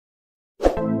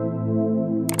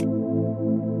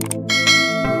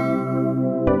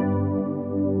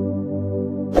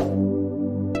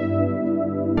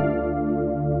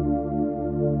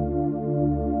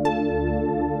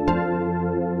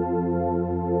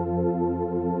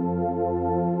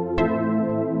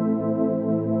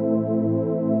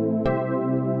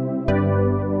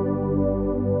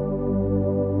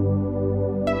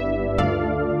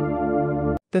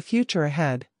The Future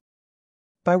Ahead.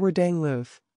 By Werdang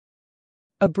Luth.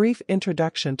 A brief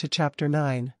introduction to Chapter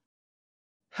 9.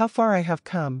 How far I have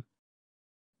come.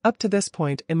 Up to this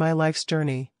point in my life's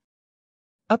journey.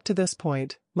 Up to this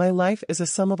point, my life is a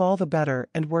sum of all the better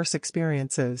and worse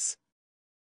experiences.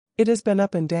 It has been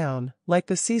up and down, like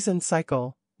the season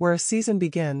cycle, where a season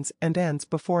begins and ends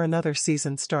before another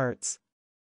season starts.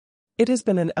 It has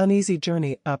been an uneasy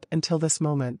journey up until this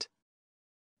moment.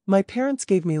 My parents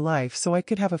gave me life so I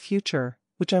could have a future,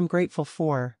 which I'm grateful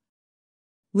for.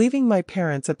 Leaving my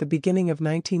parents at the beginning of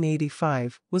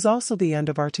 1985 was also the end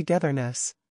of our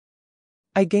togetherness.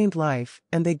 I gained life,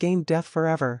 and they gained death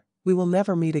forever. We will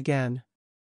never meet again.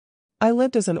 I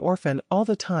lived as an orphan all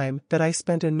the time that I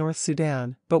spent in North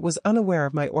Sudan, but was unaware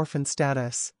of my orphan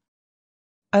status.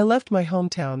 I left my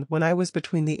hometown when I was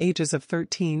between the ages of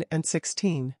 13 and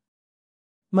 16.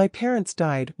 My parents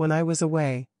died when I was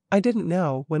away. I didn't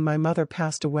know when my mother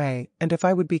passed away and if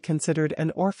I would be considered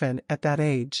an orphan at that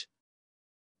age.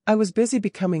 I was busy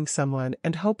becoming someone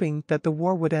and hoping that the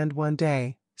war would end one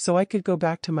day, so I could go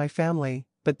back to my family,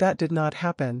 but that did not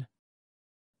happen.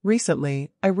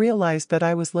 Recently, I realized that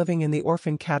I was living in the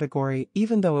orphan category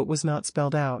even though it was not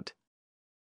spelled out.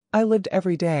 I lived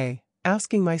every day,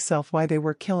 asking myself why they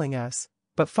were killing us,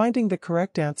 but finding the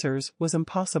correct answers was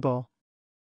impossible.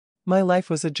 My life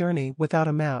was a journey without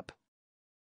a map.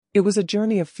 It was a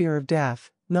journey of fear of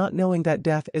death, not knowing that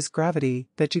death is gravity,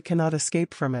 that you cannot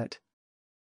escape from it.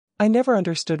 I never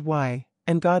understood why,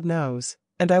 and God knows,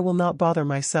 and I will not bother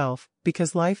myself,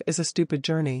 because life is a stupid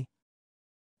journey.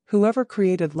 Whoever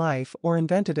created life or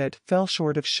invented it fell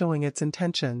short of showing its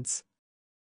intentions.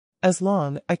 As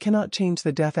long as I cannot change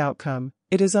the death outcome,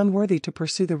 it is unworthy to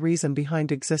pursue the reason behind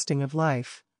existing of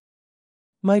life.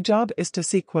 My job is to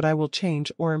seek what I will change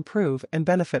or improve and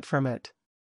benefit from it.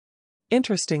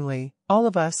 Interestingly, all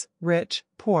of us, rich,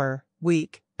 poor,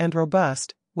 weak, and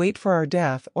robust, wait for our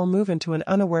death or move into an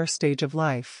unaware stage of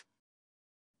life.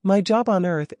 My job on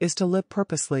earth is to live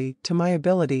purposely to my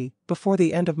ability before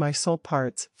the end of my soul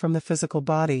parts from the physical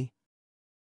body.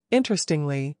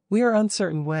 Interestingly, we are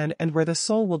uncertain when and where the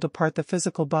soul will depart the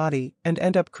physical body and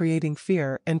end up creating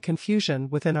fear and confusion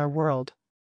within our world.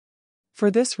 For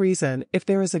this reason, if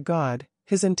there is a God,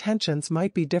 his intentions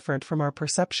might be different from our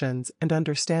perceptions and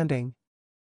understanding.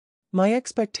 My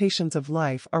expectations of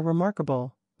life are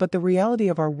remarkable, but the reality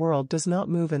of our world does not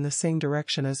move in the same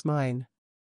direction as mine.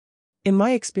 In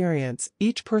my experience,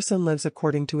 each person lives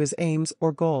according to his aims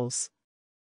or goals.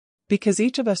 Because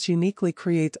each of us uniquely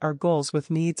creates our goals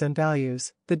with needs and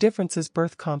values, the differences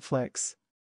birth conflicts.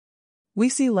 We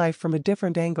see life from a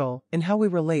different angle in how we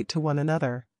relate to one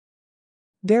another.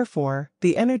 Therefore,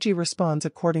 the energy responds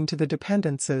according to the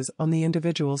dependencies on the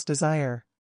individual's desire.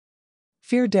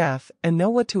 Fear death and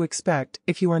know what to expect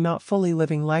if you are not fully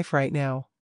living life right now.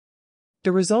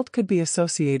 The result could be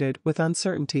associated with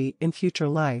uncertainty in future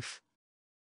life.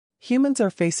 Humans are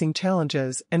facing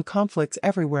challenges and conflicts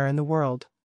everywhere in the world.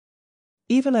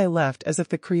 Even I left as if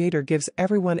the Creator gives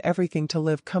everyone everything to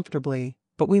live comfortably,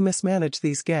 but we mismanage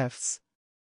these gifts.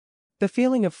 The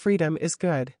feeling of freedom is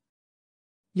good.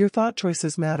 Your thought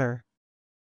choices matter.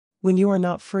 When you are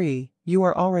not free, you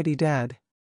are already dead.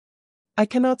 I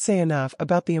cannot say enough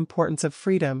about the importance of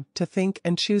freedom to think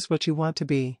and choose what you want to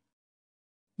be.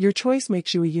 Your choice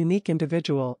makes you a unique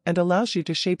individual and allows you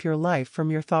to shape your life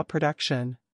from your thought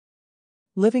production.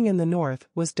 Living in the North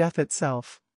was death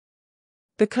itself.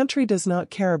 The country does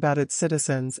not care about its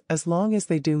citizens as long as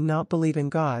they do not believe in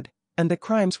God, and the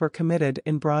crimes were committed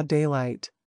in broad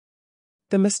daylight.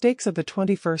 The mistakes of the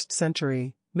 21st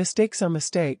century, mistakes are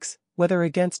mistakes, whether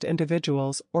against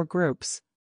individuals or groups.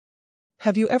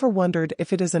 Have you ever wondered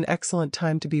if it is an excellent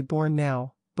time to be born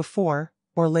now, before,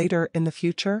 or later in the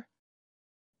future?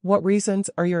 What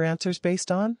reasons are your answers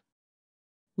based on?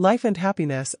 Life and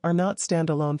happiness are not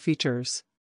standalone features.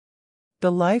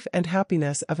 The life and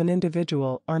happiness of an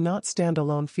individual are not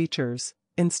standalone features.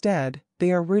 Instead,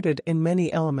 they are rooted in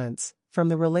many elements, from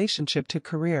the relationship to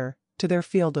career, to their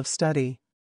field of study.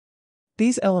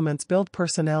 These elements build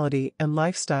personality and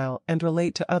lifestyle and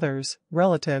relate to others,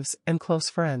 relatives, and close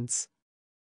friends.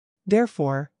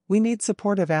 Therefore, we need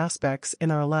supportive aspects in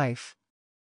our life.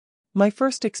 My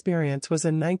first experience was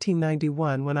in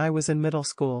 1991 when I was in middle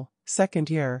school, second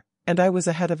year, and I was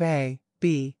ahead of A,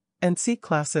 B, and C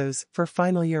classes for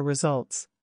final year results.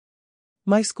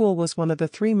 My school was one of the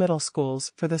 3 middle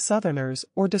schools for the Southerners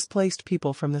or displaced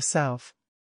people from the South.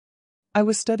 I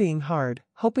was studying hard,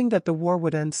 hoping that the war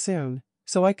would end soon,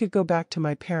 so I could go back to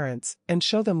my parents and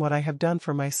show them what I have done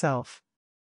for myself.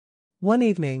 One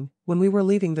evening, when we were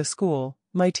leaving the school,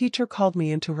 my teacher called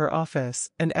me into her office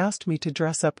and asked me to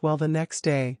dress up well the next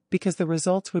day because the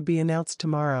results would be announced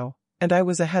tomorrow, and I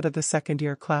was ahead of the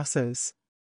second-year classes.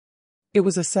 It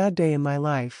was a sad day in my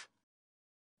life.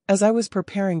 As I was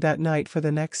preparing that night for the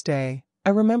next day, I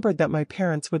remembered that my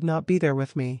parents would not be there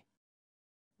with me.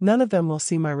 None of them will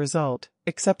see my result,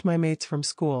 except my mates from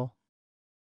school.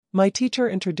 My teacher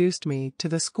introduced me to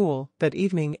the school that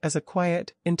evening as a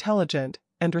quiet, intelligent,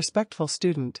 and respectful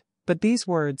student, but these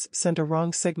words sent a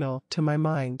wrong signal to my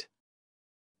mind.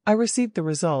 I received the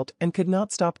result and could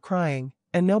not stop crying,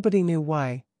 and nobody knew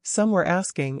why. Some were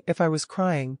asking if I was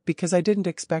crying because I didn't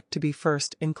expect to be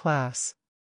first in class.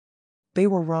 They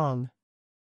were wrong.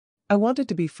 I wanted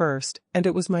to be first, and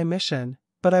it was my mission,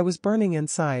 but I was burning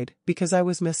inside because I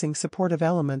was missing supportive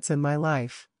elements in my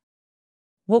life.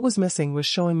 What was missing was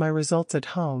showing my results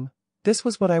at home. This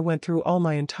was what I went through all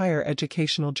my entire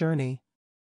educational journey.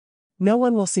 No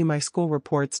one will see my school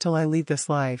reports till I leave this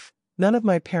life. None of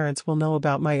my parents will know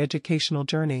about my educational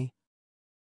journey.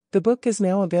 The book is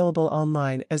now available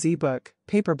online as ebook,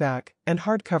 paperback, and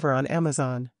hardcover on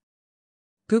Amazon,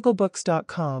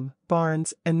 googlebooks.com,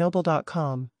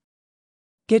 barnesandnoble.com.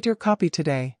 Get your copy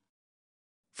today.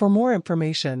 For more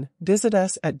information, visit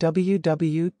us at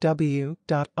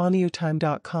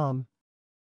www.onyoutime.com.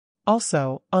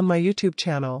 Also, on my YouTube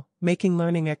channel, Making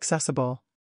Learning Accessible.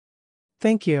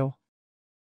 Thank you.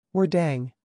 We're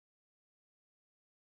dang.